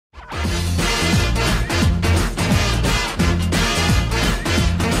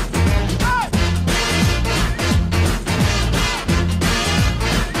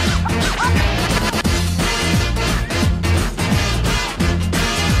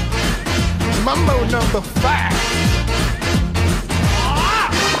Mambo number 5.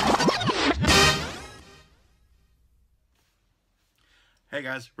 Hey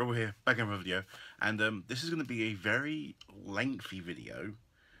guys, Robert here, back in another video, and this is going to be a very lengthy video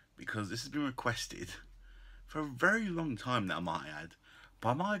because this has been requested for a very long time now, I might add,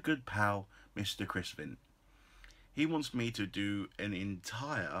 by my good pal, Mr. Chris Vint. He wants me to do an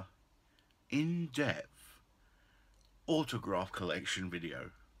entire, in-depth autograph collection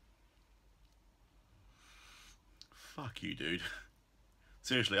video. Fuck you, dude.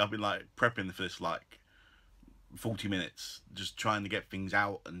 Seriously, I've been like prepping for this like 40 minutes, just trying to get things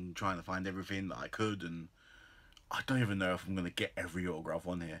out and trying to find everything that I could, and I don't even know if I'm going to get every autograph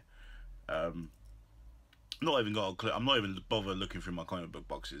on here. Not even got a clue. I'm not even bother looking through my comic book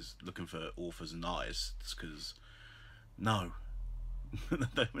boxes looking for authors and artists, because no, I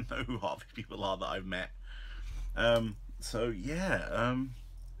don't even know who half the people are that I've met. So yeah,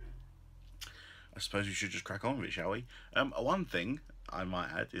 I suppose we should just crack on with it, shall we? One thing I might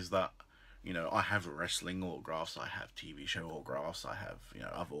add is that, you know, I have wrestling autographs, I have TV show autographs, I have, you know,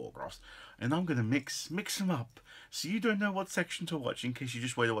 other autographs, and I'm gonna mix them up, so you don't know what section to watch in case you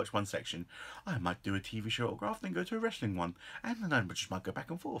just wait to watch one section. I might do a TV show autograph, then go to a wrestling one, and then I just might go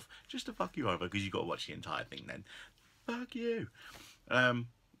back and forth, just to fuck you over, because you got to watch the entire thing then. Fuck you.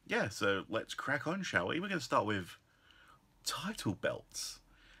 Yeah, so let's crack on, shall we? We're gonna start with title belts.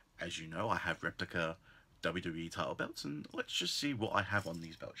 As you know, I have replica WWE title belts, and let's just see what I have on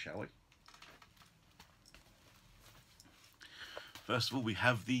these belts, shall we? First of all, we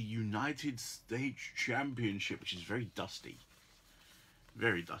have the United States Championship, which is very dusty.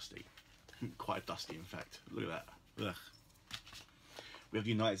 Very dusty. Quite dusty, in fact. Look at that. Ugh. We have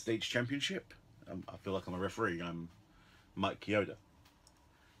the United States Championship. I feel like I'm a referee. I'm Mike Chioda.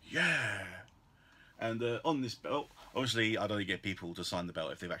 Yeah! And on this belt, obviously, I'd only get people to sign the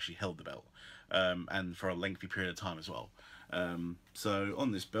belt if they've actually held the belt. And for a lengthy period of time as well. So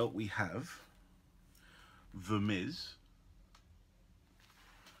on this belt, we have The Miz,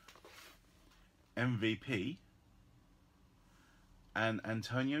 MVP, and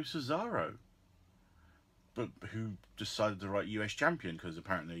Antonio Cesaro, but who decided to write US Champion because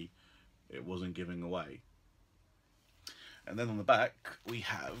apparently it wasn't giving away. And then on the back we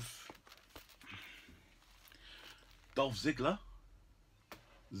have Dolph Ziggler,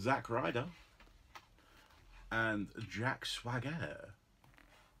 Zack Ryder, and Jack Swagger.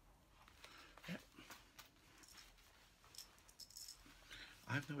 Yep.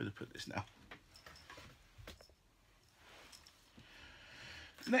 I have nowhere to put this now.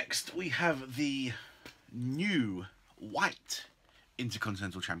 Next, we have the new white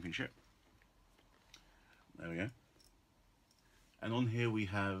Intercontinental Championship. There we go. And on here we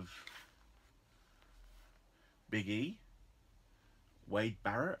have Big E, Wade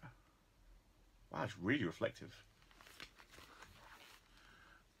Barrett. Wow, it's really reflective.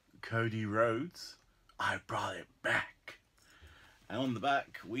 Cody Rhodes, I brought it back. And on the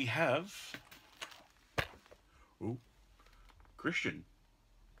back we have Christian.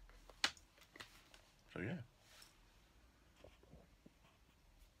 So yeah.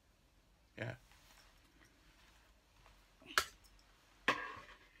 Yeah.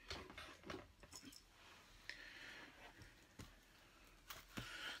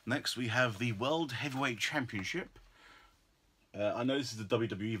 Next we have the World Heavyweight Championship. I know this is the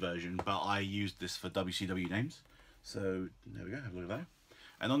WWE version, but I used this for WCW names. So there we go, have a look at that.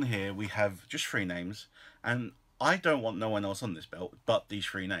 And on here we have just 3 names, and I don't want no one else on this belt but these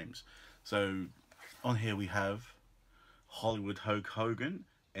 3 names. So on here we have Hollywood Hulk Hogan,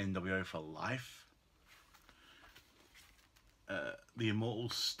 NWO for life. The Immortal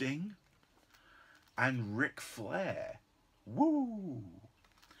Sting, and Ric Flair. Woo!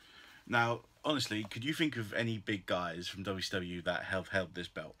 Now, honestly, could you think of any big guys from WCW that have held this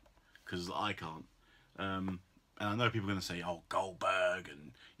belt? Because I can't. And I know people are going to say, oh, Goldberg.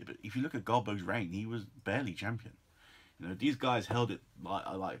 Yeah, but if you look at Goldberg's reign, he was barely champion. You know, these guys held it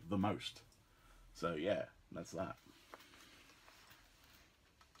like the most. So, yeah, that's that.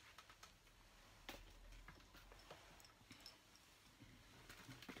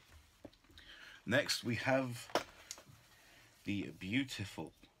 Next, we have the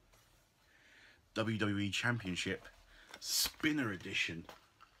beautiful WWE Championship Spinner Edition.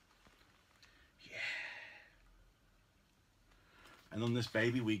 Yeah. And on this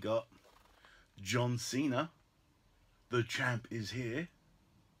baby, we got John Cena. The champ is here.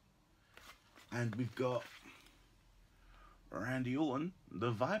 And we've got Randy Orton,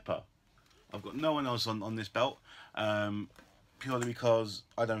 the Viper. I've got no one else on this belt. Purely because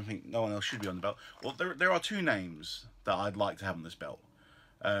I don't think no one else should be on the belt. Well, there are 2 names that I'd like to have on this belt.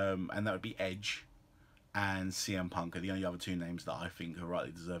 and that would be Edge and CM Punk are the only other two names that I think are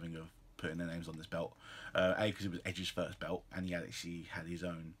rightly deserving of putting their names on this belt. A, because it was Edge's first belt, and he actually had his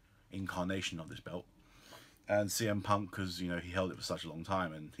own incarnation of this belt. And CM Punk, because, you know, he held it for such a long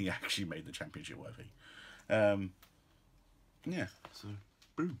time, and he actually made the championship worthy. Yeah, so,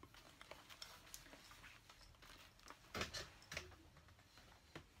 boom.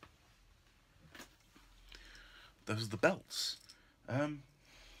 Those are the belts. I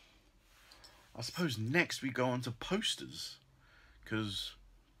suppose next we go on to posters, because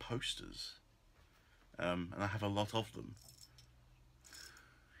posters, and I have a lot of them.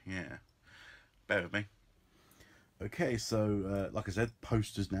 Yeah, bear with me. Okay, so like I said,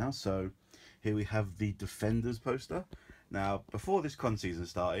 posters now. So here we have the Defenders poster. Now, before this con season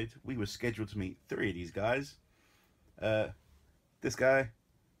started, we were scheduled to meet 3 of these guys. This guy,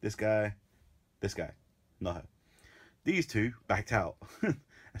 this guy, this guy. Not her. These 2 backed out.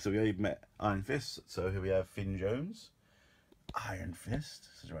 So we only met Iron Fist. So here we have Finn Jones. Iron Fist.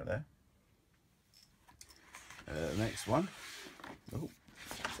 This is right there. Next one. Oh,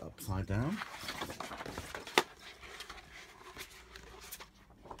 it's upside down.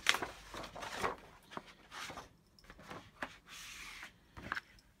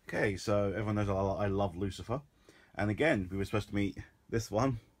 Okay, so everyone knows I love Lucifer. And again, we were supposed to meet this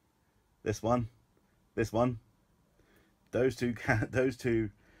one, this one, this one. Those two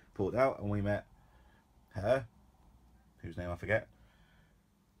pulled out, and we met her, whose name I forget.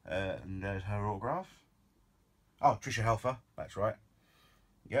 And there's her autograph. Oh, Trisha Helfer, that's right.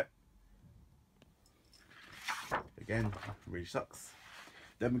 Yep. Again, really sucks.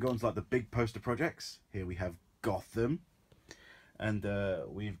 Then we go on to like the big poster projects. Here we have Gotham. And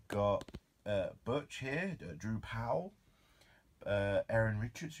we've got Butch here, Drew Powell, Erin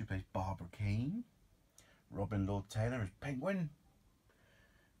Richards, who plays Barbara Keane, Robin Lord Taylor as Penguin,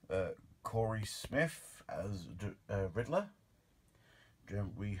 Corey Smith as Riddler.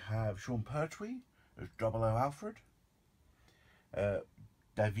 Then we have Sean Pertwee as 00 Alfred,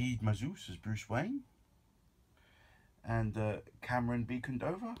 David Mazouz as Bruce Wayne, and Cameron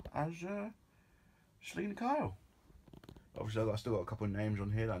Beacon-Dover as Selena Kyle. Obviously, I've still got a couple of names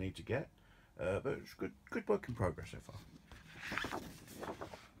on here that I need to get, but it's good work in progress so far.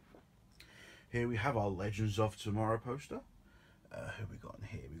 Here we have our Legends of Tomorrow poster. Who we got in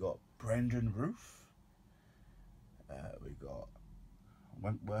here? We got Brendan Roof. We got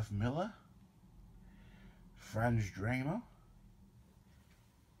Wentworth Miller, Franz Dramer,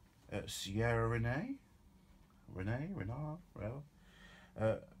 Sierra Renee,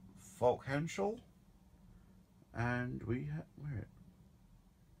 Falk Henschel. And we have,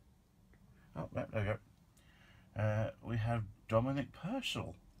 there we go. We have Dominic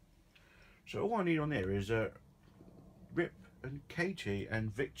Purcell. So all I need on here is Rip and Katie and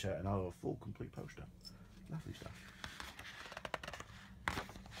Victor, and I'll have a full complete poster. Lovely stuff.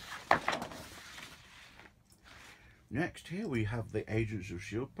 Next here we have the Agents of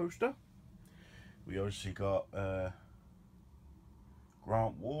S.H.I.E.L.D. poster. We obviously got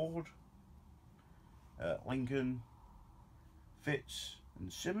Grant Ward, Lincoln, Fitz,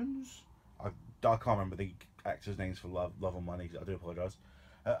 and Simmons. I can't remember the actors' names for Love and Money. I do apologise.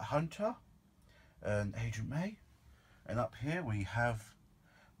 Hunter and Agent May. And up here we have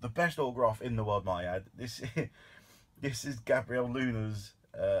the best autograph in the world, might I add. This is Gabrielle Luna's,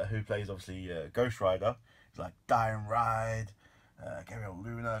 who plays obviously Ghost Rider. It's like Die and Ride, Gabrielle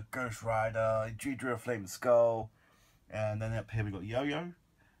Luna, Ghost Rider, G Drew a Flaming Skull, and then up here we got Yo-Yo.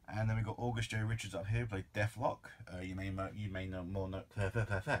 And then we got August J. Richards up here, played Deathlock. You may know more,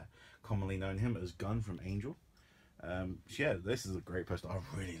 commonly known him as Gunn from Angel. So yeah, this is a great poster. I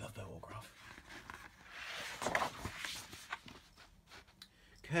really love that autograph.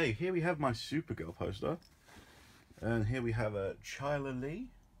 Okay, here we have my Supergirl poster, and here we have Chyla Lee,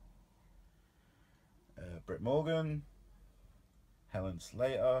 Britt Morgan, Helen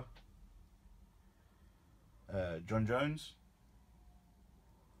Slater, John Jones,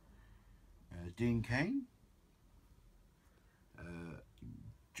 Dean Cain,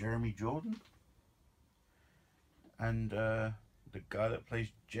 Jeremy Jordan, and the guy that plays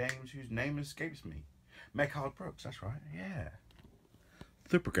James, whose name escapes me. Mechard Brooks, that's right, yeah.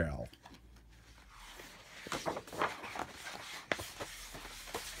 Supergirl.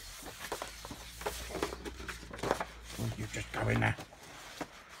 Will you just go in there?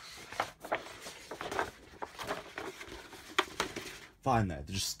 Fine there,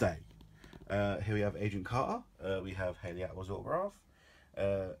 just stay. Here we have Agent Carter. We have Haley Atwell's autograph.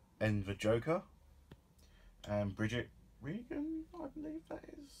 Enver Joker. And Bridget Regan, I believe that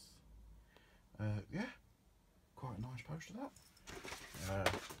is. Yeah, quite a nice poster that.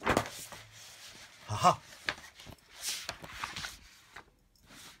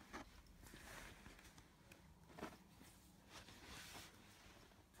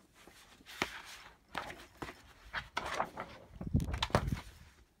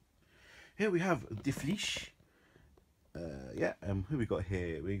 here we have the Fleece. Yeah, who we got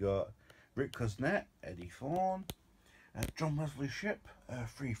here? We got Rick Cosnett, Eddie Thorne, John Wesley Shipp,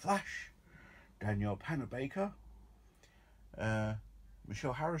 Free Flash, Danielle Panabaker,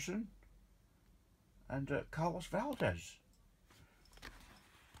 Michelle Harrison, and Carlos Valdez.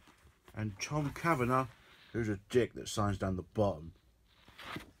 And Tom Kavanagh, who's a dick that signs down the bottom.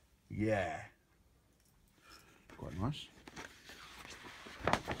 Yeah. Quite nice.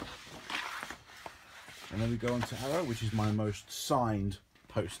 And then we go on to Arrow, which is my most signed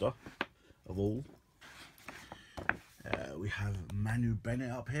poster of all. We have Manu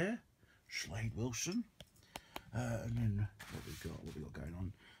Bennett up here, Slade Wilson, and then what we got going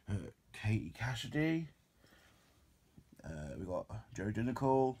on? Katie Cassidy. We got Joe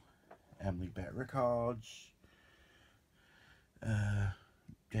Dinical, Emily Bett Rickards,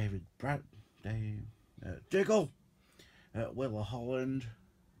 David Diggle, Willa Holland.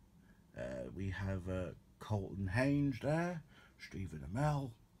 We have Colton Haynes there, Stephen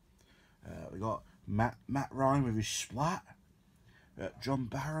Amell. We got Matt Ryan with his splat, John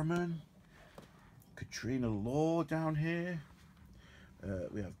Barrowman, Katrina Law down here.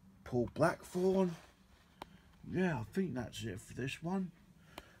 We have Paul Blackthorne. Yeah, I think that's it for this one.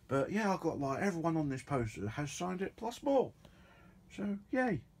 But yeah, I've got like everyone on this poster has signed it plus more. So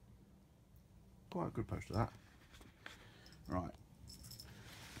yay. Quite a good poster that. Right.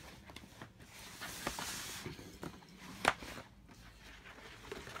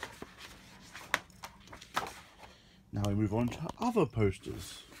 Now we move on to other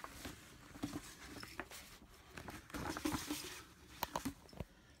posters.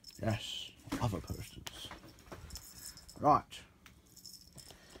 Yes, other posters. Right.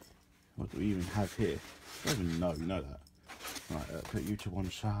 What do we even have here? I don't even know, you know that. Right, put you to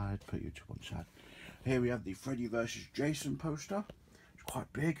one side, put you to one side. Here we have the Freddy vs. Jason poster. It's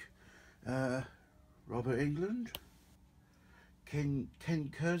quite big. Robert England. Ken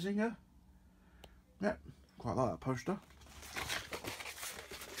Kersinger. Yep, quite like that poster.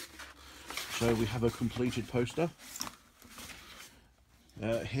 So we have a completed poster.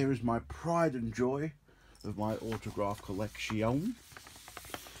 Here is my pride and joy of my autograph collection.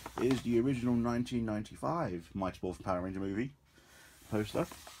 It is the original 1995 Mighty Morphin Power Ranger movie poster.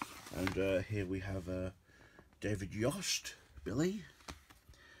 And here we have David Yost, Billy,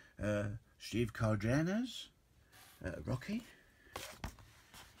 Steve Cardenas, Rocky.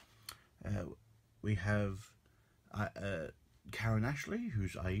 We have Karen Ashley,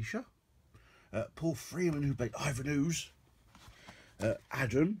 who's Aisha. Paul Freeman, who played Ivan Ooze.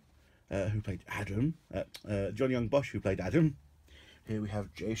 Adam, who played Adam. John Young Bosch, who played Adam. Here we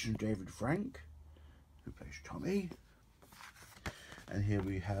have Jason David Frank, who plays Tommy. And here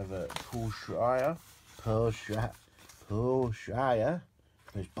we have Paul Schreier, who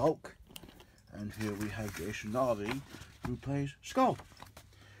plays Bulk. And here we have Jason Nardi, who plays Skull.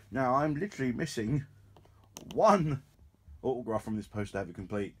 Now I'm literally missing one autograph from this poster to have it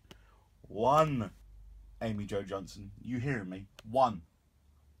complete. One Amy Jo Johnson. You hearing me? One.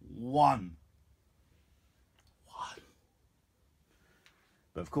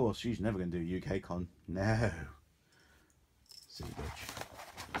 But of course, she's never going to do UK Con. No. Silly bitch.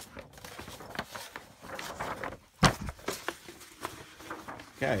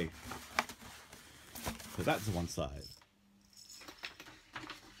 Okay. So that's the one side.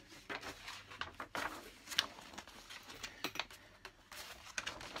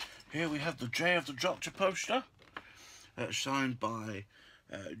 Here we have the J of the Doctor poster, signed by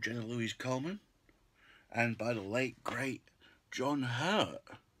Jenna Louise Coleman and by the late, great John Hurt.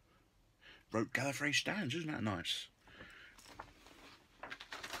 Wrote Gallifrey Stands, isn't that nice?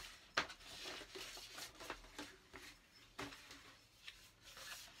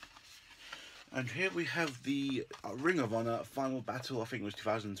 And here we have the Ring of Honor Final Battle, I think it was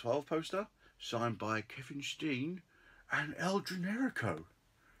 2012 poster, signed by Kevin Steen and El Generico.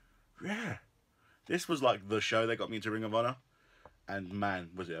 Yeah, this was like the show that got me into Ring of Honor, and man,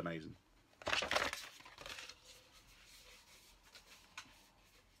 was it amazing.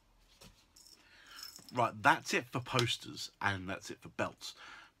 Right, that's it for posters, and that's it for belts.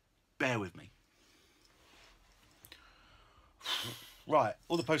 Bear with me. Right,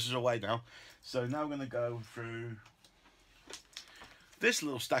 all the posters are away now, so now we're going to go through this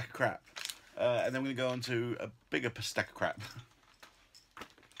little stack of crap, and then we're going to go on to a bigger stack of crap.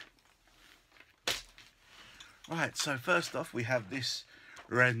 Right, so first off, we have this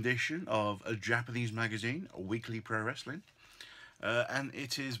rendition of a Japanese magazine, Weekly Pro Wrestling. And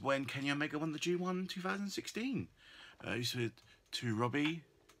it is when Kenny Omega won the G1 in 2016. He said to Robbie,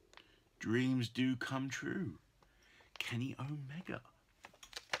 "Dreams do come true." Kenny Omega.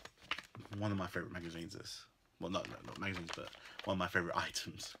 one of my favorite magazines. This, well, not magazines, but one of my favorite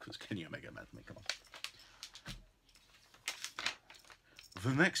items. Because Kenny Omega, man, come on.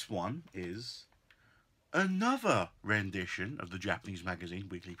 The next one is another rendition of the Japanese magazine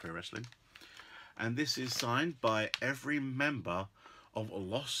Weekly Pro Wrestling, and this is signed by every member of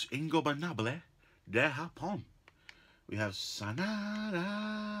Los Ingobernables de Japón. We have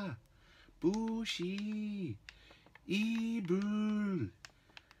Sanada, Bushi, Ibu,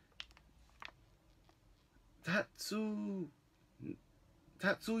 Tatsuya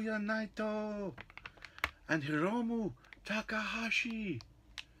Naito, and Hiromu Takahashi.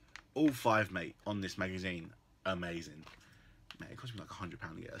 All 5, mate, on this magazine. Amazing. Mate, it cost me like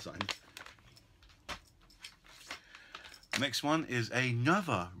 £100 to get a sign. Next one is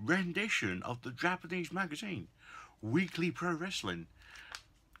another rendition of the Japanese magazine Weekly Pro Wrestling.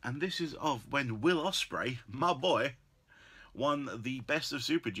 And this is of when Will Ospreay, my boy, won the Best of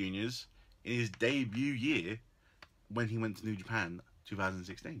Super Juniors in his debut year when he went to New Japan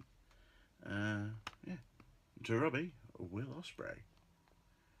 2016. Yeah. Jerobi, Will Ospreay.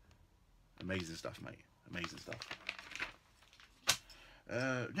 Amazing stuff, mate. Amazing stuff.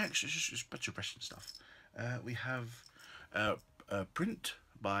 Next, it's just special wrestling stuff. We have a print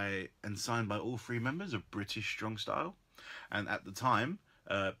by and signed by all 3 members of British Strong Style. And at the time,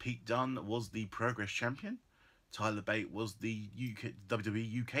 Pete Dunne was the Progress Champion. Tyler Bate was the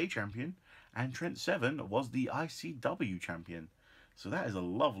WWE UK Champion. And Trent Seven was the ICW Champion. So that is a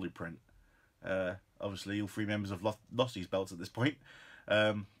lovely print. Obviously, all 3 members have lost these belts at this point.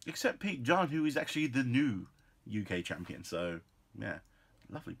 Except Pete Dunne, who is actually the new UK champion. So, yeah,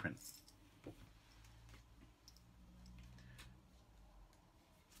 lovely print.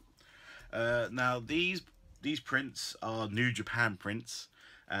 Now, these prints are New Japan prints.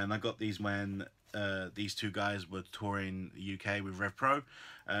 And I got these when these 2 guys were touring the UK with Rev Pro.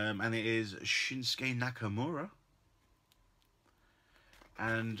 And it is Shinsuke Nakamura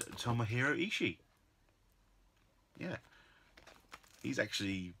and Tomohiro Ishii. Yeah. He's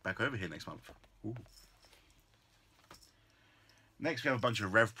actually back over here next month. Ooh. Next, we have a bunch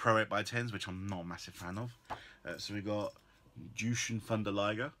of Rev Pro 8x10s, which I'm not a massive fan of. So we got Jushin Thunder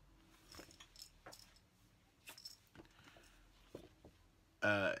Liger.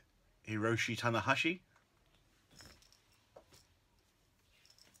 Hiroshi Tanahashi.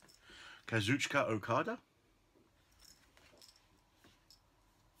 Kazuchika Okada.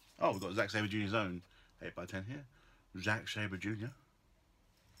 Oh, we've got Zack Sabre Jr.'s own 8x10 here. Zack Sabre Jr.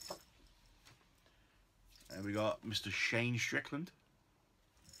 And we got Mr. Shane Strickland.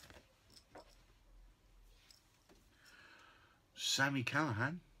 Sami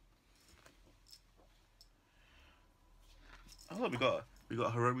Callihan. Oh look, we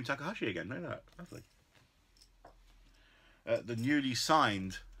got Hiromu Takahashi again. Look at that. Lovely. The newly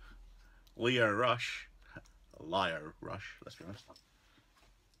signed Lio Rush. Let's be honest.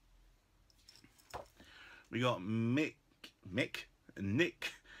 We got Nick,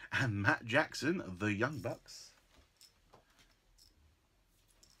 and Matt Jackson, the Young Bucks.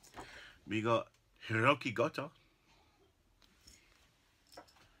 We got Hiroki Goto.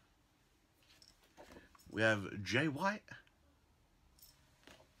 We have Jay White.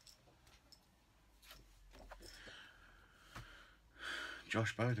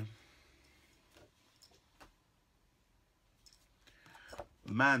 Josh Bowden.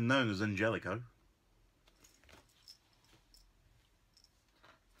 The man known as Angelico.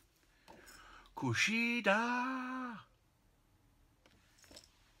 Kushida.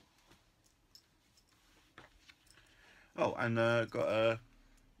 Oh, and got a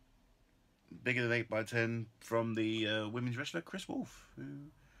bigger than 8x10 from the women's wrestler Chris Wolf, who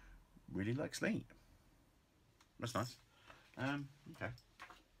really likes Lee. That's nice. Okay.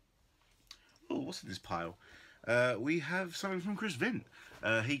 Oh, what's in this pile? We have something from Chris Vint.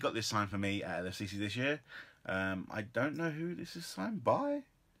 He got this signed for me at LFCC this year. I don't know who this is signed by.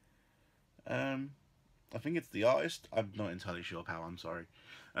 I think it's the artist. I'm not entirely sure, pal. I'm sorry.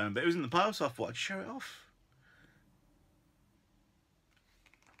 But it was in the pile, so I thought I'd show it off.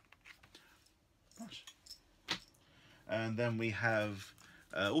 Nice. And then we have,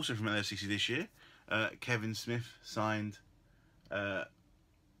 also from LFCC this year, Kevin Smith signed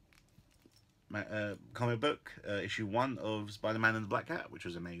comic book issue 1 of Spider-Man and the Black Cat, which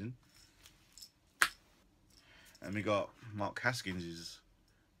was amazing. And we got Mark Haskins'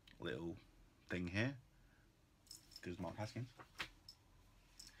 little thing here, because Mark Haskins.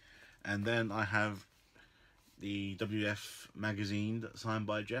 And then I have the WF magazine signed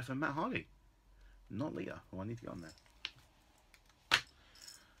by Jeff and Matt Hardy, not Leah, who I need to get on there.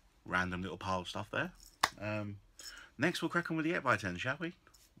 Random little pile of stuff there. Next we'll crack on with the 8x10, shall we?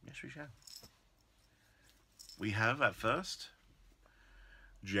 Yes, we shall. We have at first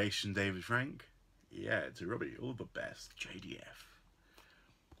Jason David Frank. Yeah, to Robbie, all the best. JDF.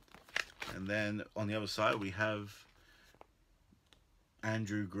 And then on the other side we have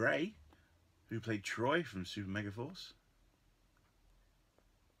Andrew Gray, who played Troy from Super Megaforce.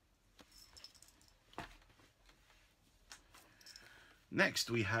 Next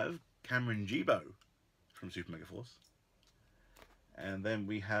we have Cameron Gibo from Super Megaforce. And then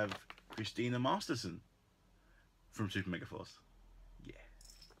we have Christina Masterson from Super Megaforce. Yeah.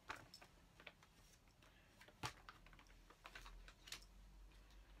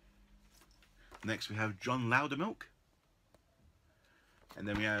 Next we have John Loudermilk. And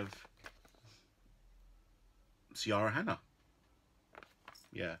then we have Ciara Hanna.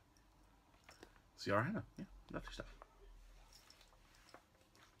 Yeah. Ciara Hanna. Yeah, lovely stuff.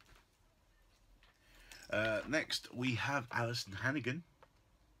 Next we have Alison Hannigan,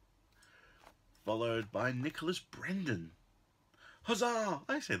 followed by Nicholas Brendan. Huzzah!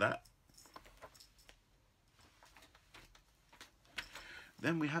 I say that.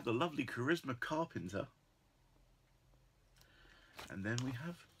 Then we have the lovely Charisma Carpenter. And then we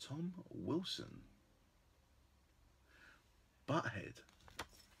have Tom Wilson. Butthead.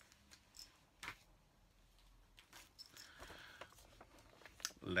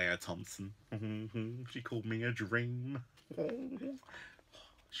 Leah Thompson. She called me a dream.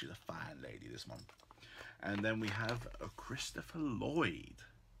 She's a fine lady, this one. And then we have a Christopher Lloyd.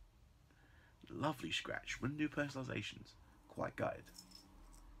 Lovely scratch. Wouldn't do personalizations. Quite gutted.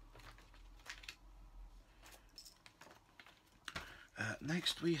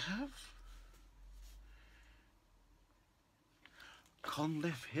 Next we have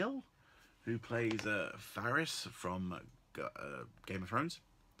Conleth Hill, who plays Faris from Game of Thrones.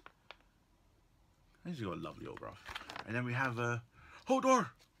 He's got a lovely autograph. And then we have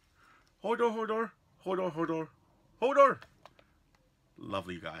Hodor.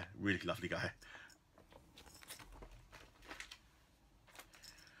 Lovely guy, really lovely guy.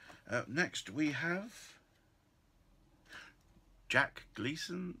 Next we have Jack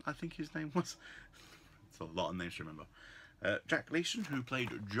Gleeson, I think his name was. It's a lot of names to remember. Jack Gleeson, who played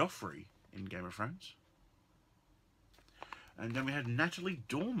Joffrey in Game of Thrones. And then we had Natalie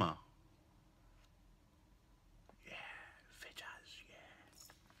Dormer. Yeah, fit as, yeah.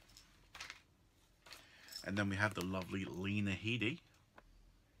 And then we have the lovely Lena Headey.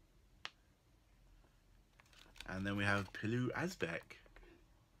 And then we have Pilu Asbeck.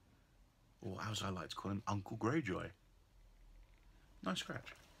 Or as I like to call him, Uncle Greyjoy. Nice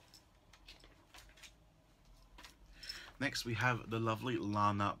scratch. Next we have the lovely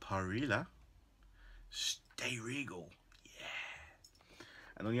Lana Parrilla. Stay Regal. Yeah.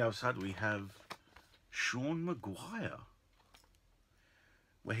 And on the other side we have Sean Maguire,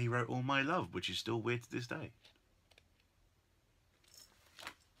 where he wrote All My Love, which is still weird to this day.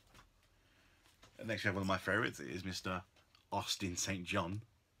 And next we have one of my favourites. It is Mr. Austin St. John.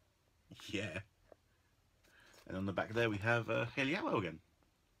 Yeah. And on the back there we have Haley Atwell again,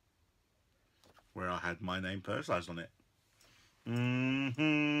 where I had my name personalised on it.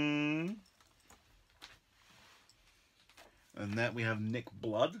 And that we have Nick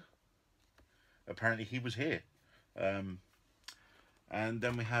Blood. Apparently he was here. And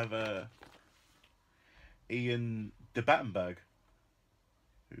then we have Ian de Battenberg,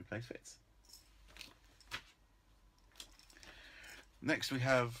 who plays Fitz. Next we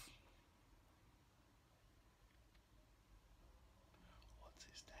have... what's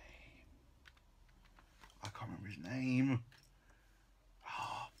his name? I can't remember his name.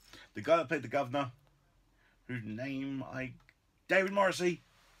 Oh, the guy that played the governor, whose name David Morrissey.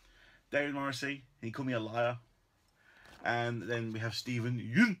 David Morrissey. He called me a liar. And then we have Stephen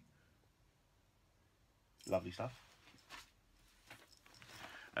Yeun. Lovely stuff.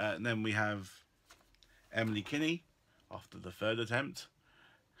 And then we have Emily Kinney. After the third attempt,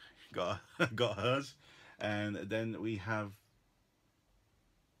 got hers. And then we have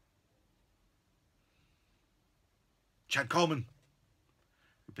Chad Coleman,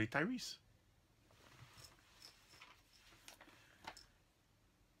 who played Tyrese.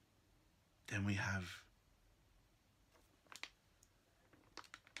 Then we have...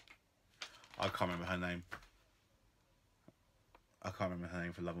 I can't remember her name. I can't remember her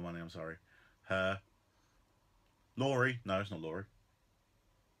name for love of money, I'm sorry. Laurie. No, it's not Laurie.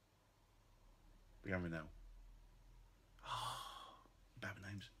 Begin with now. Bad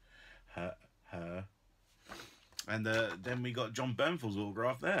names. Her. And then we got John Bernthald's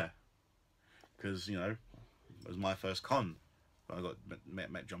autograph there. Because, you know, it was my first con. I got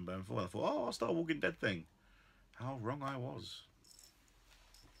met John Bernthal and I thought, oh, I'll start a Walking Dead thing. How wrong I was.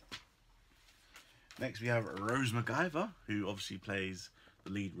 Next we have Rose McIver, who obviously plays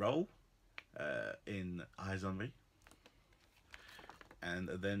the lead role in iZombie. And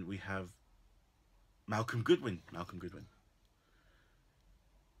then we have Malcolm Goodwin.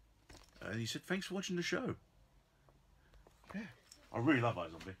 And he said, thanks for watching the show. Yeah, I really love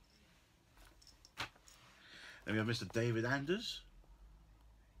iZombie. Then we have Mr. David Anders.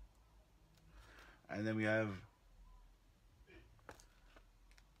 And then we have,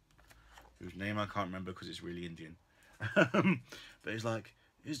 whose name I can't remember because it's really Indian. But he's like,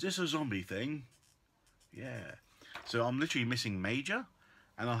 is this a zombie thing? Yeah. So I'm literally missing Major,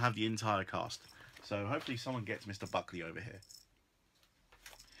 and I'll have the entire cast. So hopefully someone gets Mr. Buckley over here.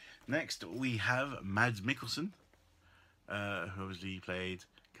 Next we have Mads Mikkelsen, who obviously played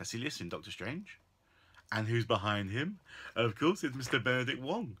Caecilius in Doctor Strange. And who's behind him? Of course, it's Mr. Benedict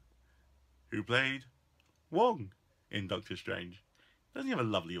Wong, who played Wong in Doctor Strange. Doesn't he have a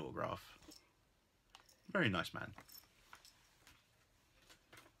lovely autograph? Very nice man.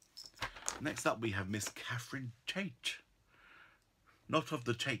 Next up we have Miss Catherine Tate. Not of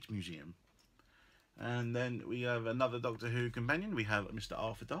the Tate Museum. And then we have another Doctor Who companion. We have Mr.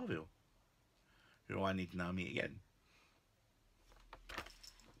 Arthur Darvill, who I need to now meet again.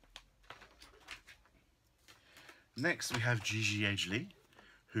 Next we have Gigi Edgley,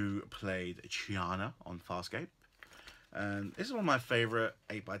 who played Chiana on Farscape. And this is one of my favourite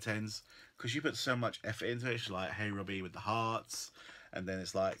 8x10s because you put so much effort into it. It's like, hey Robbie, with the hearts, and then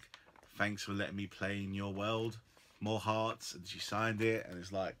it's like, thanks for letting me play in your world, more hearts, and she signed it, and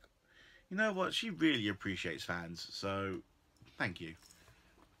it's like, you know what, she really appreciates fans, so thank you.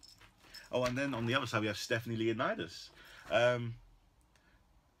 Oh, and then on the other side we have Stephanie Leonidas.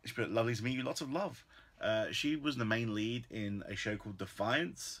 She put, lovely to meet you, lots of love. She was the main lead in a show called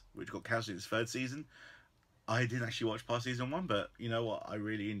Defiance, which got cancelled in its 3rd season. I didn't actually watch past season 1, but you know what, I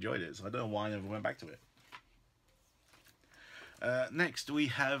really enjoyed it, so I don't know why I never went back to it. Next we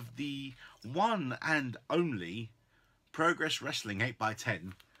have the one and only Progress Wrestling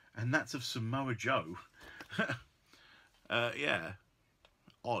 8x10, and that's of Samoa Joe. Yeah,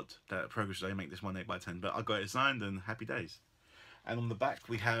 odd that Progress they make this one 8x10, but I got it signed and happy days. And on the back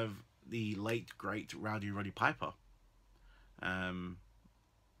we have the late great Rowdy Roddy Piper. And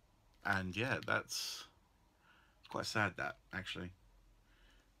yeah, it's quite sad, that actually.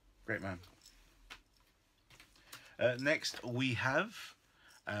 Great man. Next we have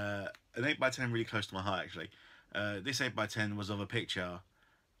an 8x10 really close to my heart actually. This 8x10 was of a picture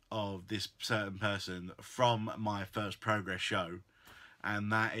of this certain person from my first Progress show,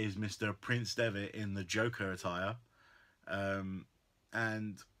 and that is Mr. Prince Devitt in the Joker attire.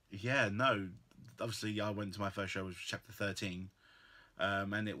 And yeah, no, obviously I went to my first show, which was chapter 13,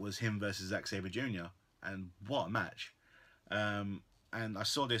 and it was him versus Zack Sabre Jr. and what a match. And I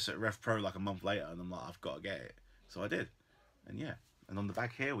saw this at Rev Pro like a month later, and I'm like, I've got to get it, so I did. And yeah, and on the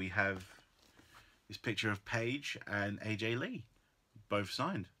back here we have this picture of Paige and AJ Lee, both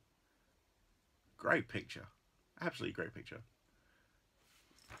signed. Great picture, absolutely great picture.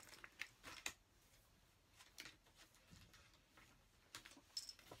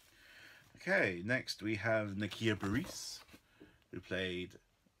 Okay, next we have Nakia Burris, who played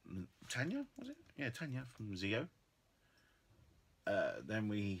Tanya, was it? Yeah, Tanya from Zio. Then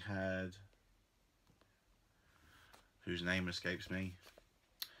we had, whose name escapes me,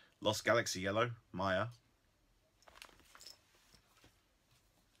 Lost Galaxy Yellow, Maya.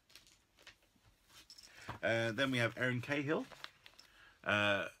 Then we have Erin Cahill,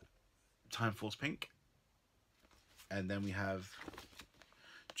 Time Force Pink. And then we have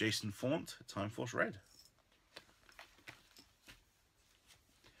Jason Faunt, Time Force Red.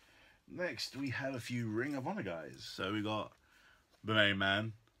 Next, we have a few Ring of Honor guys. So we got the main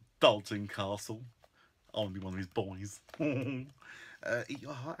man, Dalton Castle. Only one of his boys. Eat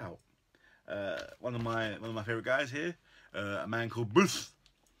your heart out. One of my favorite guys here, a man called Moose.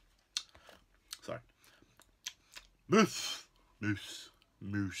 Sorry, Moose. It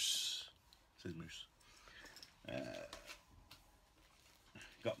says Moose.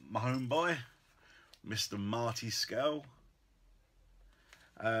 Got my homeboy, Mr. Marty Skell.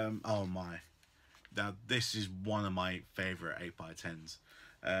 Oh my. Now this is one of my favourite 8x10s.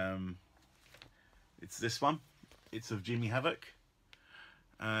 It's this one. It's of Jimmy Havoc.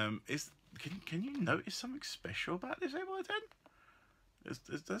 Can you notice something special about this 8x10?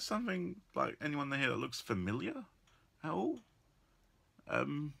 Is there something, like, anyone here that looks familiar at all?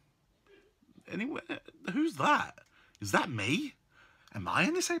 Anyway, who's that? Is that me? Am I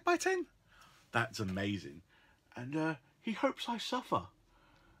in this 8x10? That's amazing. And he hopes I suffer.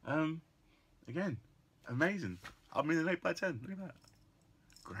 Again, amazing. I'm in an 8x10. Look at that.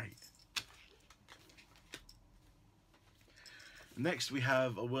 Great. Next we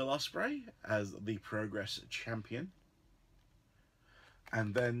have Will Ospreay as the Progress Champion.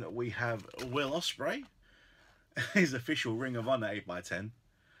 And then we have Will Ospreay, his official Ring of Honor 8x10.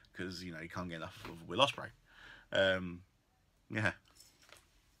 Because, you know, you can't get enough of Will Ospreay. Yeah.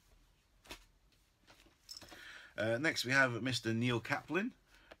 Next we have Mr. Neil Kaplan,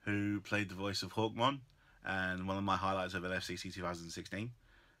 who played the voice of Hawkmon, and one of my highlights of LFCC 2016.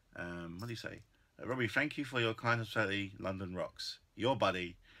 What do you say? Robbie, thank you for your kind hospitality. London rocks. Your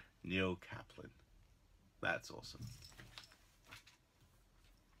buddy, Neil Kaplan. That's awesome.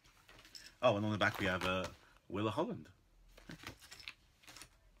 Oh, and on the back we have Willa Holland.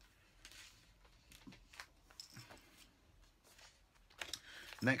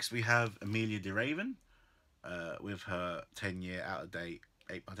 Next we have Amelia DeRaven with her 10-year out-of-date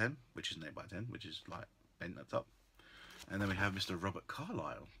 8x10, which is an 8x10, which is like bent at the top. And then we have Mr. Robert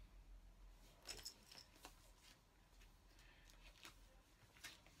Carlyle.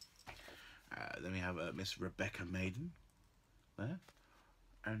 Then we have Miss Rebecca Maiden there.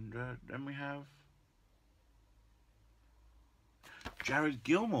 And then we have Jared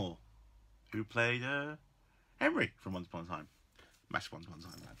Gilmore, who played Henry from Once Upon a Time. Massive Once Upon a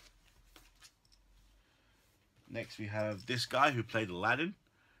Time, man. Next we have this guy who played Aladdin,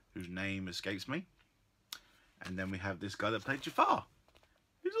 whose name escapes me. And then we have this guy that played Jafar,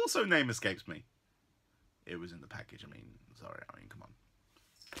 whose also name escapes me. It was in the package, I mean, sorry, I mean, come on.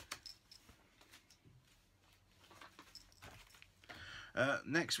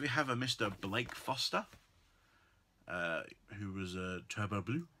 Next we have a Mr. Blake Foster, who was Turbo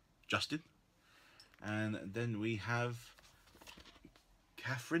Blue, Justin. And then we have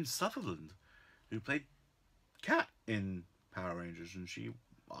Catherine Sutherland, who played Kat in Power Rangers, and she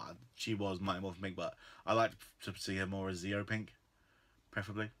was Mighty Morphin Pink, but I like to see her more as Zero Pink,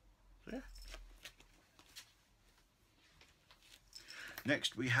 preferably. So, yeah.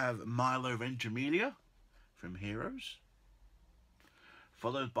 Next we have Milo Ventimiglia from Heroes,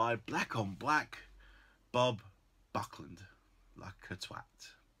 followed by Black on Black, Bob Buckland, like a twat.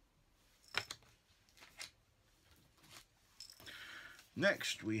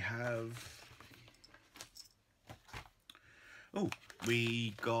 Next we have,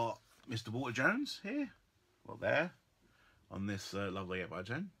 we got Mr. Walter Jones here, well there, on this lovely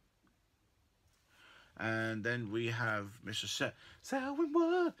 8x10. And then we have Mr. Selwyn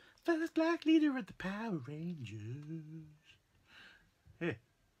Wood, first black leader of the Power Rangers. Here,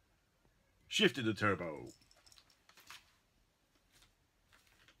 shifted the turbo.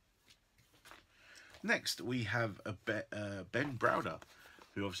 Next we have Ben Browder,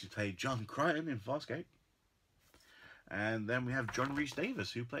 who obviously played John Crichton in Farscape. And then we have John Rhys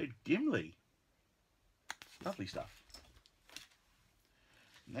Davis, who played Gimli. Lovely stuff.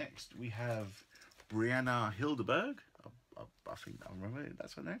 Next we have Brianna Hildeberg, I think I remember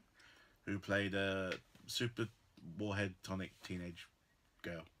that's her name, who played a super warhead tonic teenage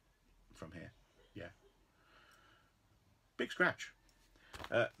girl from here. Yeah. Big scratch.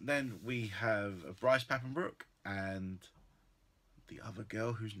 Then we have Bryce Papenbrook and the other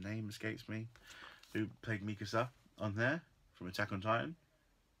girl whose name escapes me, who played Mikasa on there from Attack on Titan.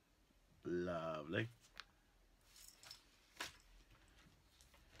 Lovely.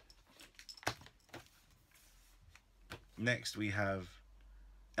 Next we have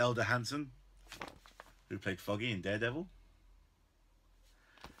Elder Hansen, who played Foggy in Daredevil.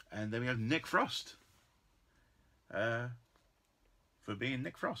 And then we have Nick Frost, for being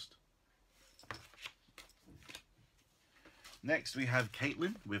Nick Frost. Next we have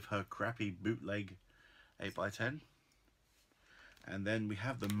Caitlin with her crappy bootleg 8x10. And then we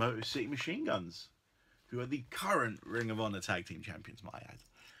have the Motor City Machine Guns, who are the current Ring of Honor Tag Team Champions, might I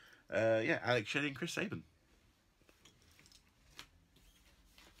add. Yeah, Alex Shelley and Chris Sabin.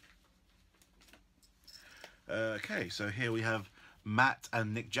 Okay, so here we have Matt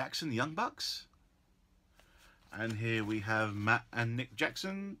and Nick Jackson, the Young Bucks. And here we have Matt and Nick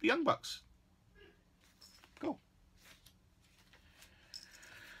Jackson, the Young Bucks. Cool.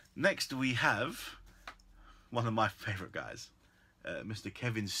 Next we have one of my favourite guys, Mr.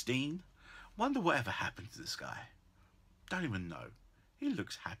 Kevin Steen. Wonder whatever happened to this guy. Don't even know. He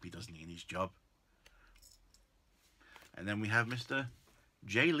looks happy, doesn't he, in his job. And then we have Mr.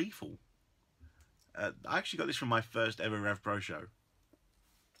 Jay Lethal. I actually got this from my first ever Rev Pro show.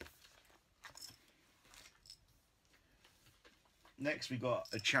 Next we got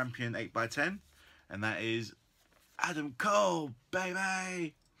a champion 8x10, and that is Adam Cole,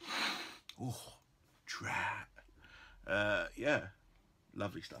 baby. Oh, trap. Yeah,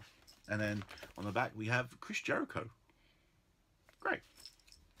 lovely stuff. And then on the back we have Chris Jericho. Great.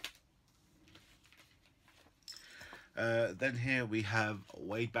 Then here we have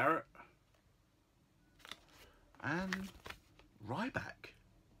Wade Barrett and Ryback.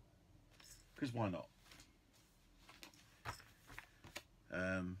 Because why not?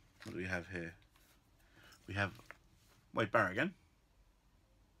 What do we have here? We have Wade Barrett again.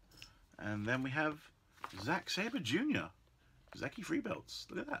 And then we have Zack Sabre Jr. Zachy Free Belts.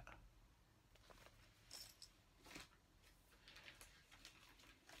 Look at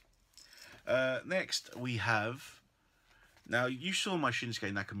that. Next we have... Now, you saw my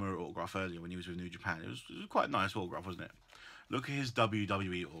Shinsuke Nakamura autograph earlier when he was with New Japan. It was quite a nice autograph, wasn't it? Look at his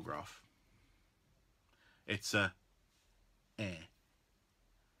WWE autograph. It's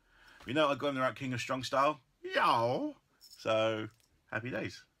You know I got him the right King of Strong Style? Yow! So, happy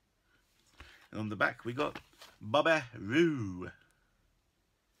days. And on the back we got Bobby Roode.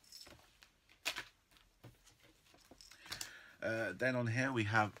 Then on here we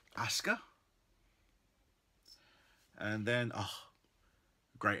have Asuka. And then,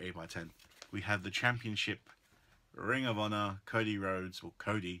 great 8x10. We have the Championship Ring of Honor Cody Rhodes, or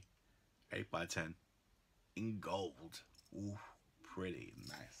Cody, 8x10 in gold. Ooh, pretty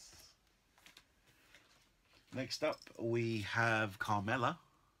nice. Next up we have Carmella.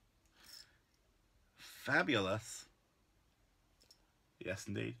 Fabulous. Yes,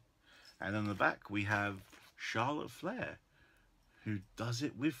 indeed. And on the back we have Charlotte Flair, who does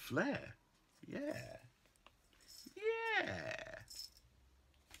it with flair. Yeah. Yeah.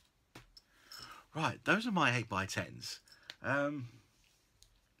 Right, those are my 8x10s. I've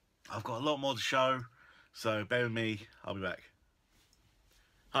got a lot more to show, so bear with me. I'll be back.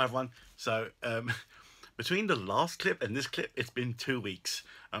 Hi everyone. So between the last clip and this clip, it's been 2 weeks.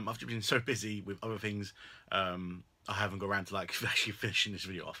 I've just been so busy with other things, I haven't got around to like actually finishing this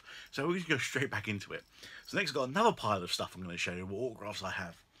video off. So we're going to go straight back into it. So next I've got another pile of stuff I'm going to show you, what autographs I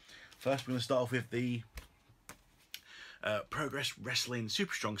have. First we're going to start off with the Progress Wrestling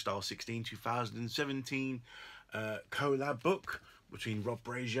Super Strong Style 16 2017 collab book between Rob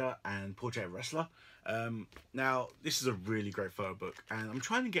Brazier and Portrait Wrestler. Now, this is a really great photo book, and I'm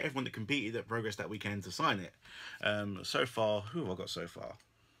trying to get everyone that competed at Progress that weekend to sign it. So far, who have I got so far?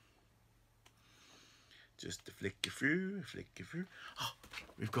 Just to flick you through, Oh,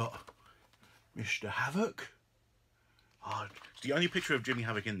 we've got Mr. Havoc. Oh, it's the only picture of Jimmy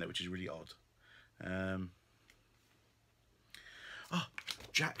Havoc in there, which is really odd.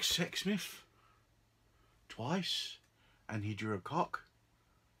 Jack Sexsmith twice, and he drew a cock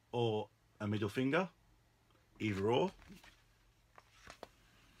or a middle finger, either or.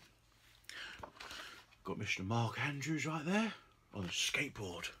 Got Mr. Mark Andrews right there on a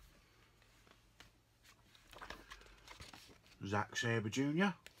skateboard. Zack Sabre Jr.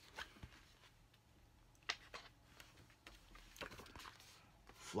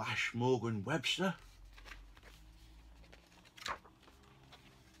 Flash Morgan Webster.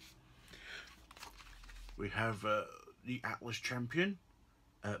 We have the Atlas champion,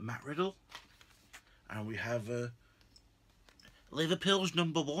 Matt Riddle. And we have Liverpool's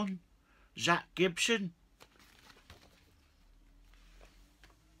 #1, Zach Gibson.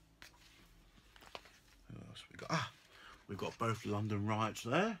 Who else we got? We've got both London Riots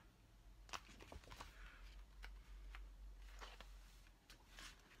there.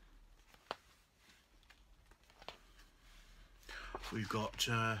 We've got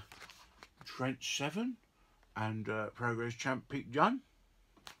Trent Seven and Progress champ Pete Dunne.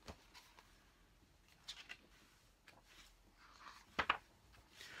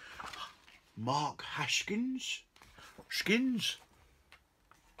 Mark Haskins. Skins.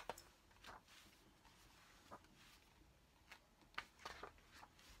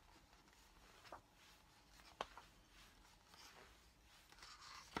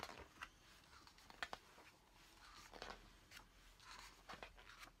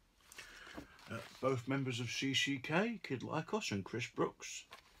 Both members of CCK, Kid Lycos and Chris Brooks.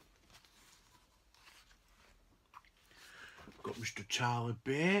 Got Mr. Tyler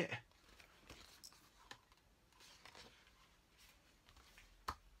Bate.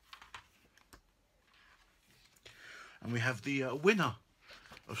 And we have the winner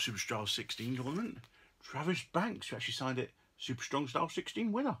of Super Style 16 tournament, Travis Banks, who actually signed it Super Strong Style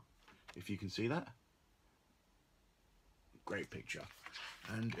 16 winner, if you can see that. Great picture.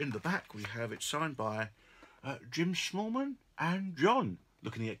 And in the back we have it signed by Jim Smallman and John.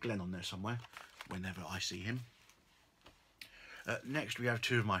 Looking at Glenn on there somewhere, whenever I see him. Next we have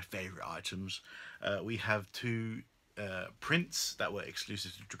two of my favourite items. We have two prints that were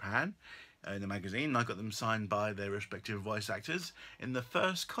exclusive to Japan in the magazine. I got them signed by their respective voice actors in the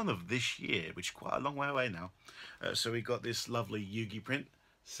first con of this year, which is quite a long way away now. So we got this lovely Yugi print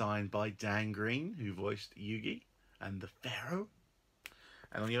signed by Dan Green, who voiced Yugi. and the Pharaoh.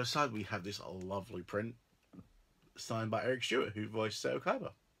 And on the other side, we have this lovely print signed by Eric Stewart, who voiced Seto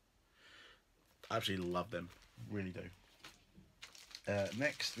Kaiba. I absolutely love them, really do.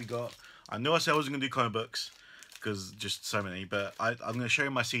 Next, we got. I know I said I wasn't going to do comic books because just so many, but I'm going to show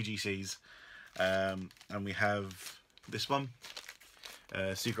you my CGCs. And we have this one,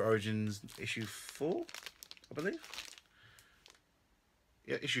 Secret Origins issue 4, I believe.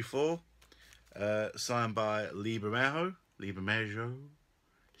 Yeah, issue 4, signed by Lee Bermejo,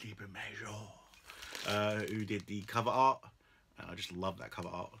 who did the cover art, and I just love that cover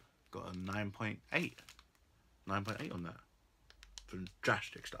art. Got a 9.8 on that.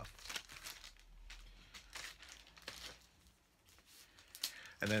 Fantastic stuff.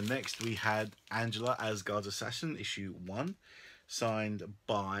 And then next we had Angela, Asgard's Assassin, issue 1, signed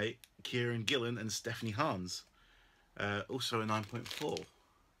by Kieran Gillen and Stephanie Hans. Also a 9.4.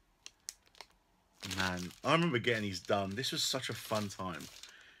 Man, I remember getting these done. This was such a fun time.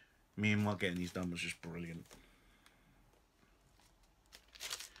 Me and Mark getting these done was just brilliant.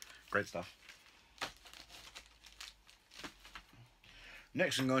 Great stuff.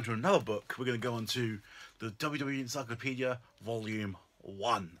 Next, I'm going to another book. We're going to go on to the WWE Encyclopedia Volume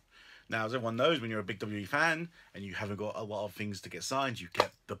 1. Now, as everyone knows, when you're a big WWE fan and you haven't got a lot of things to get signed, you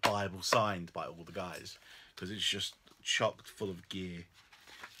get the Bible signed by all the guys because it's just chocked full of gear.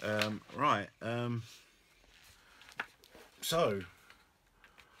 We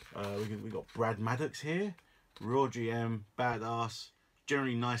got Brad Maddox here, Raw GM, badass,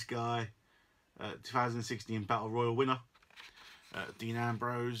 generally nice guy, 2016 Battle Royal winner, Dean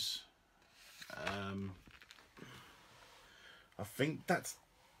Ambrose. I think that's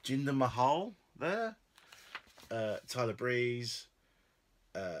Jinder Mahal there. Tyler Breeze.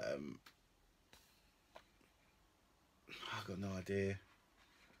 I've got no idea.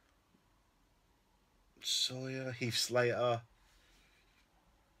 Sawyer, Heath Slater.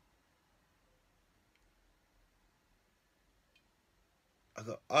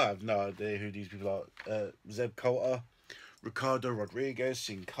 I have no idea who these people are. Zeb Coulter, Ricardo Rodriguez,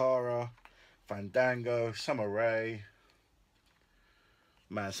 Sin Cara, Fandango, Summer Rae.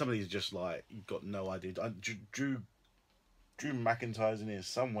 Man, some of these are just like, you've got no idea. Drew McIntyre's in here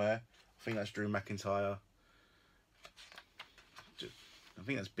somewhere. I think that's Drew McIntyre. I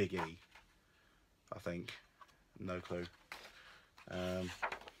think that's Big E. I think. No clue.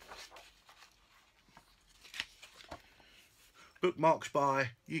 Bookmarks by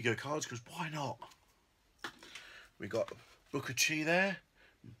Yu-Gi-Oh cards, because why not? We got Booker T there.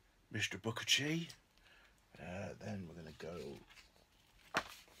 Mr. Booker T. Then we're going to go...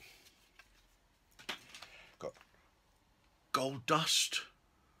 Got Gold Dust.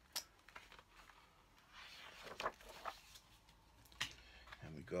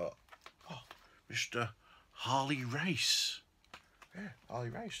 And we got Mr. Harley Race. Yeah, Harley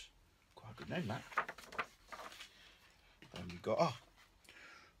Race. Quite a good name, that. And we got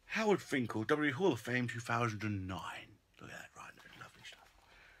Howard Finkel, WWE Hall of Fame 2009. Look at that, right there, lovely stuff.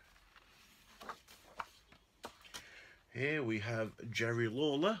 Here we have Jerry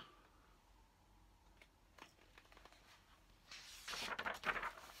Lawler.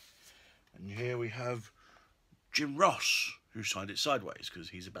 And here we have Jim Ross, who signed it sideways because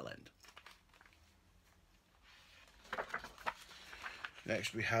he's a bell end.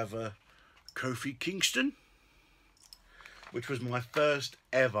 Next we have Kofi Kingston, which was my first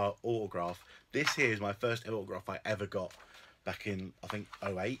ever autograph. This here is my first ever autograph I ever got back in, I think,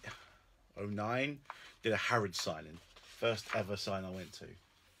 08, 09. Did a Harrods signing. First ever sign I went to.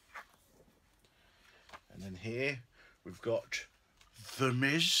 And then here we've got The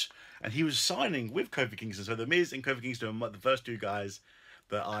Miz. And he was signing with Kofi Kingston. So The Miz and Kofi Kingston are the first two guys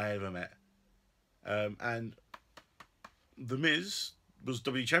that I ever met. And The Miz was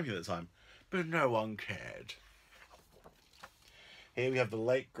WWE champion at the time. But no one cared. Here we have the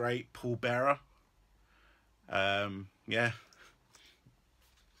late, great Paul Bearer. Yeah.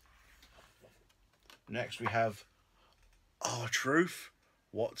 Next we have R-Truth.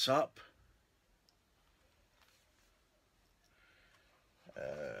 What's up?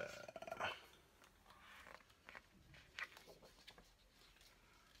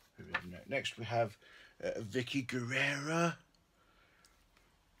 Next we have Vicky Guerrera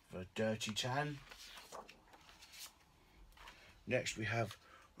for Dirty Tan. Next we have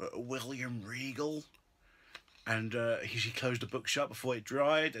William Regal, and he closed the book shut before it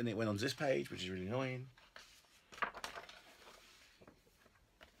dried and it went on this page, which is really annoying.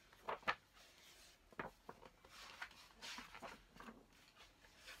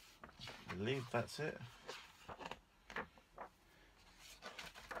 I believe that's it.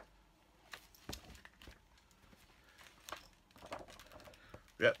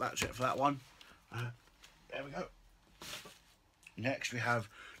 Yep, that's it for that one. There we go. Next we have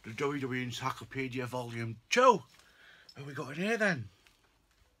the WWE Encyclopedia Volume 2. What have we got in here then?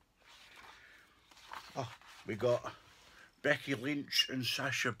 Oh, we got Becky Lynch and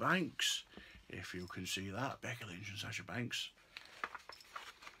Sasha Banks. If you can see that, Becky Lynch and Sasha Banks.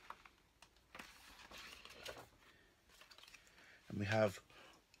 And we have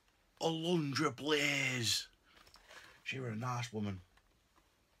Alundra Blaze. She was a nice woman.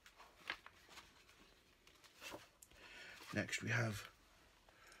 Next we have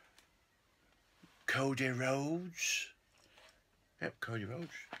Cody Rhodes. Yep, Cody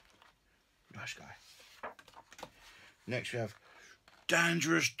Rhodes. Nice guy. Next we have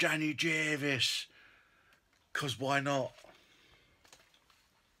Dangerous Danny Davis. 'Cause why not?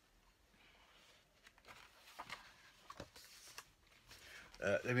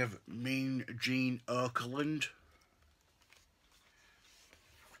 Then we have Mean Gene Okerlund.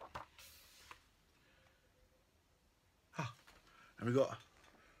 And we got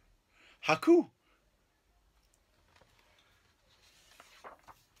Haku.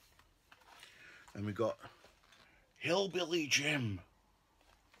 And we got Hillbilly Jim.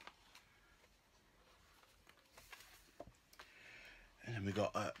 And then we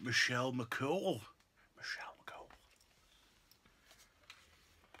got Michelle McCool. Michelle McCool.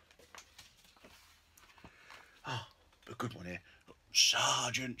 Oh, a good one here.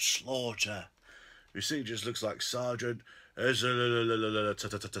 Sergeant Slaughter. You see, it just looks like Sergeant. Yeah.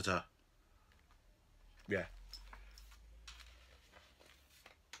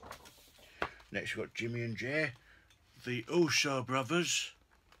 Next we've got Jimmy and Jay, the Uso brothers.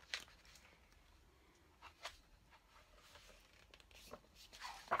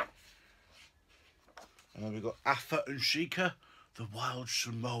 And then we've got Afa and Sheikah, the Wild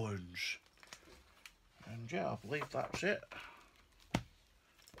Samoans. And yeah, I believe that's it.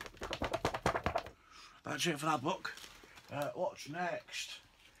 That's it for that book. What's next?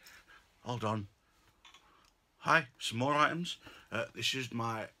 Hold on. Hi, some more items. This is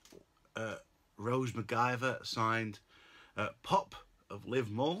my Rose McIver signed Pop of Liv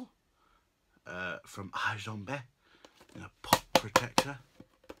Mull from iZombie, and a pop protector.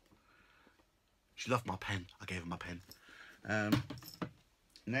 She loved my pen. I gave her my pen.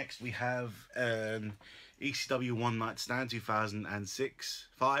 Next we have ECW One Night Stand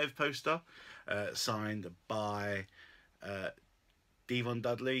 2006-5 poster signed by Devon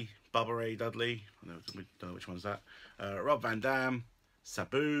Dudley, Bubba Ray Dudley, I don't know which one's that, Rob Van Dam,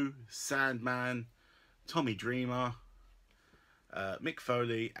 Sabu, Sandman, Tommy Dreamer, Mick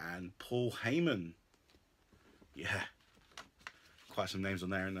Foley, and Paul Heyman. Yeah, quite some names on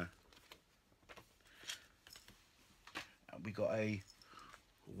there, isn't there? And we got a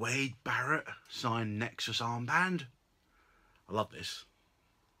Wade Barrett signed Nexus armband. I love this.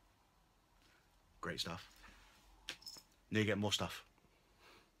 Great stuff. Need to get more stuff.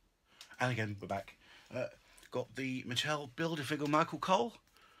 And again, we're back. Got the Mattel Build-A-Figure Michael Cole,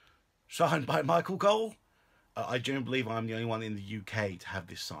 signed by Michael Cole. I genuinely believe I'm the only one in the UK to have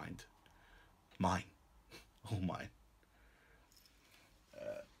this signed. Mine. All mine.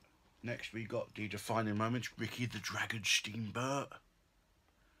 Next we got the defining moments, Ricky the Dragon Steamboat.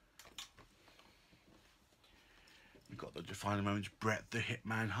 We got the defining moments, Bret the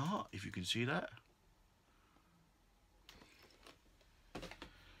Hitman Hart, if you can see that.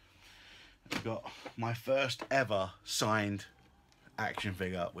 We've got my first ever signed action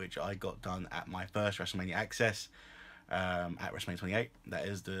figure, which I got done at my first WrestleMania Access at WrestleMania 28. That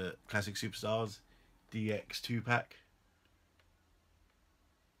is the Classic Superstars DX 2-pack.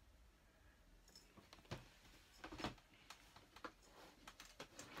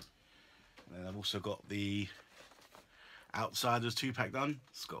 And then I've also got the Outsiders 2-pack done,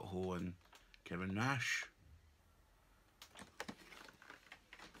 Scott Hall and Kevin Nash.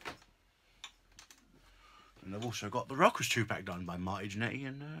 And I've also got the Rockers 2-pack done by Marty Jannetty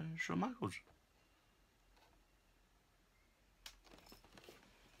and Shawn Michaels.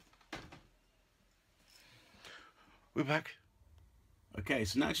 We're back. Okay,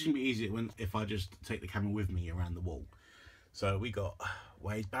 so now it's going to be easier if I just take the camera with me around the wall. So we got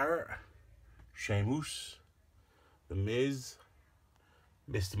Wade Barrett, Sheamus, The Miz,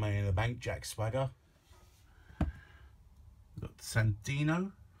 Mr. Money in the Bank, Jack Swagger. We've got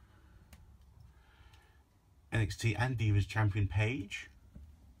Santino, NXT and Divas Champion Paige,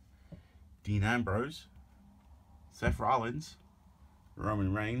 Dean Ambrose, Seth Rollins,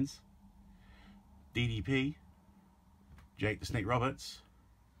 Roman Reigns, DDP, Jake the Snake Roberts,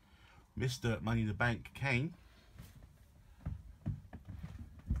 Mr. Money in the Bank Kane,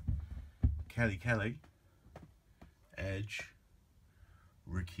 Kelly Kelly, Edge,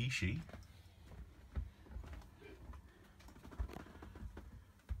 Rikishi.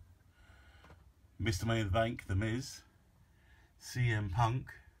 Mr. Money in the Bank, The Miz. CM Punk,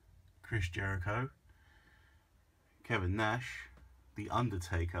 Chris Jericho. Kevin Nash, The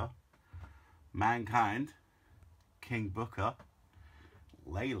Undertaker. Mankind, King Booker.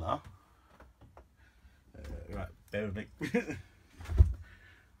 Layla. Right, bear with me.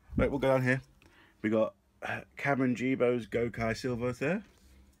 Right, we'll go down here. We got Cameron Jibo's Gokai Silver there.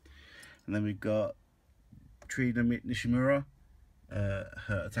 And then we've got Trina Nishimura,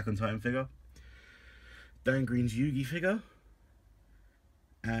 her Attack on Titan figure. Dan Green's Yugi figure.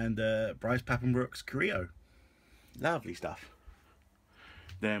 And Bryce Papenbrook's Carrillo. Lovely stuff.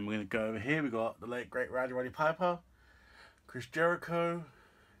 Then we're going to go over here. We've got the late great Roddy Piper, Chris Jericho,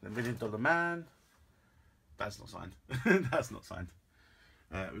 the Million Dollar Man. That's not signed. That's not signed.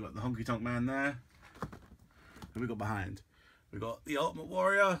 We've got the Honky Tonk Man there. And we got behind. We got the Ultimate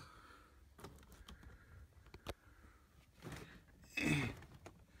Warrior.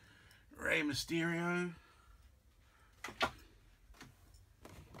 Rey Mysterio.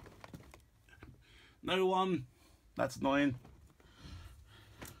 No one. That's annoying.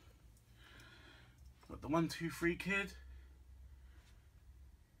 Got the 1-2-3 Kid.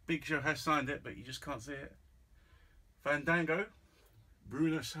 Big Show has signed it, but you just can't see it. Fandango.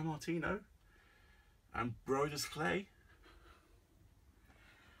 Bruno Sammartino. And Brodus Clay.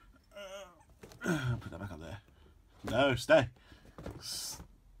 Put that back up there. No, stay.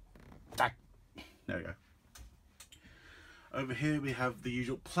 Stack. There we go. Over here we have the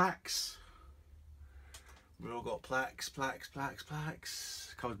usual plaques. We've all got plaques,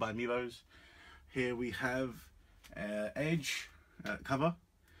 covered by Amiibos. Here we have Edge cover,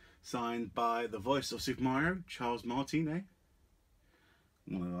 signed by the voice of Super Mario, Charles Martinet.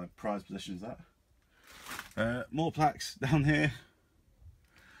 One of my prized possessions, that. More plaques down here.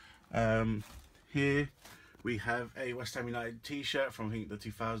 Here we have a West Ham United t-shirt from, I think, the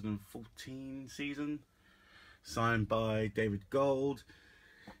 2014 season, signed by David Gold,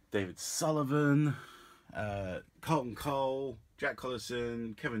 David Sullivan, Carlton Cole, Jack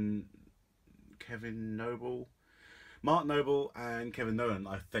Collison, Kevin Noble, Mark Noble, and Kevin Nolan,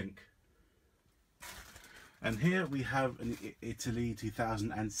 I think. And here we have an Italy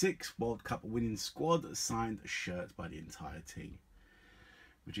 2006 World Cup winning squad signed shirt by the entire team,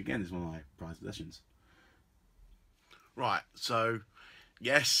 which again is one of my prized possessions. Right, so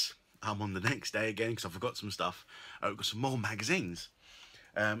yes, I'm on the next day again because I forgot some stuff. I've got some more magazines.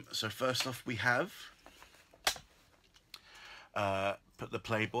 So first off we have the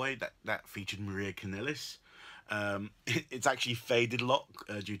Playboy that featured Maria Kanellis. It's actually faded a lot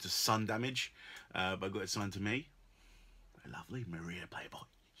due to sun damage, but I got it signed to me. Lovely Maria Playboy,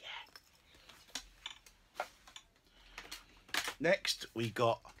 yeah. Next we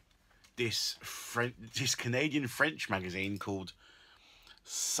got this Canadian French magazine called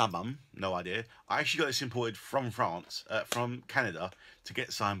Summum, no idea. I actually got this imported from France, from Canada, to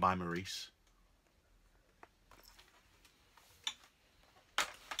get signed by Maurice.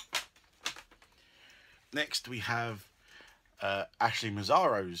 Next we have Ashley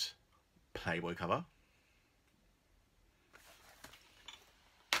Mazzaro's Playboy cover.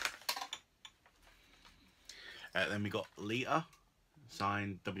 Then we got Lita,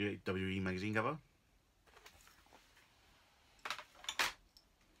 signed WWE magazine cover.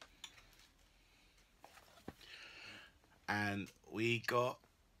 And we got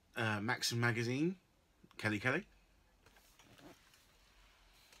Maxim magazine, Kelly.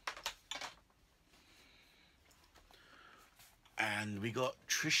 And we got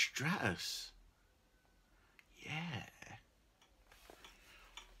Trish Stratus. Yeah.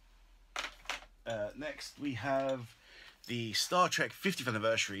 Next we have the Star Trek 50th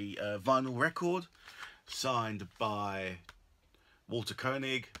anniversary vinyl record, signed by Walter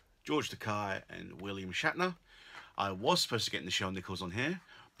Koenig, George Takei, and William Shatner. I was supposed to get Nichelle Nichols on here,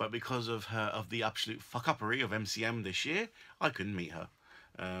 but because of the absolute fuck-uppery of MCM this year, I couldn't meet her.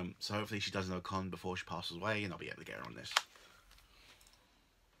 So hopefully she does another con before she passes away, and I'll be able to get her on this.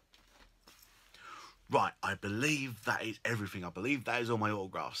 Right, I believe that is everything. I believe that is all my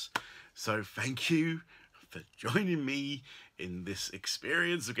autographs. So thank you for joining me in this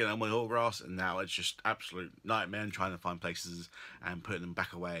experience of getting all my autographs, and now it's just absolute nightmare trying to find places and putting them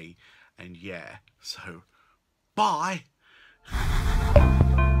back away. And yeah, so bye.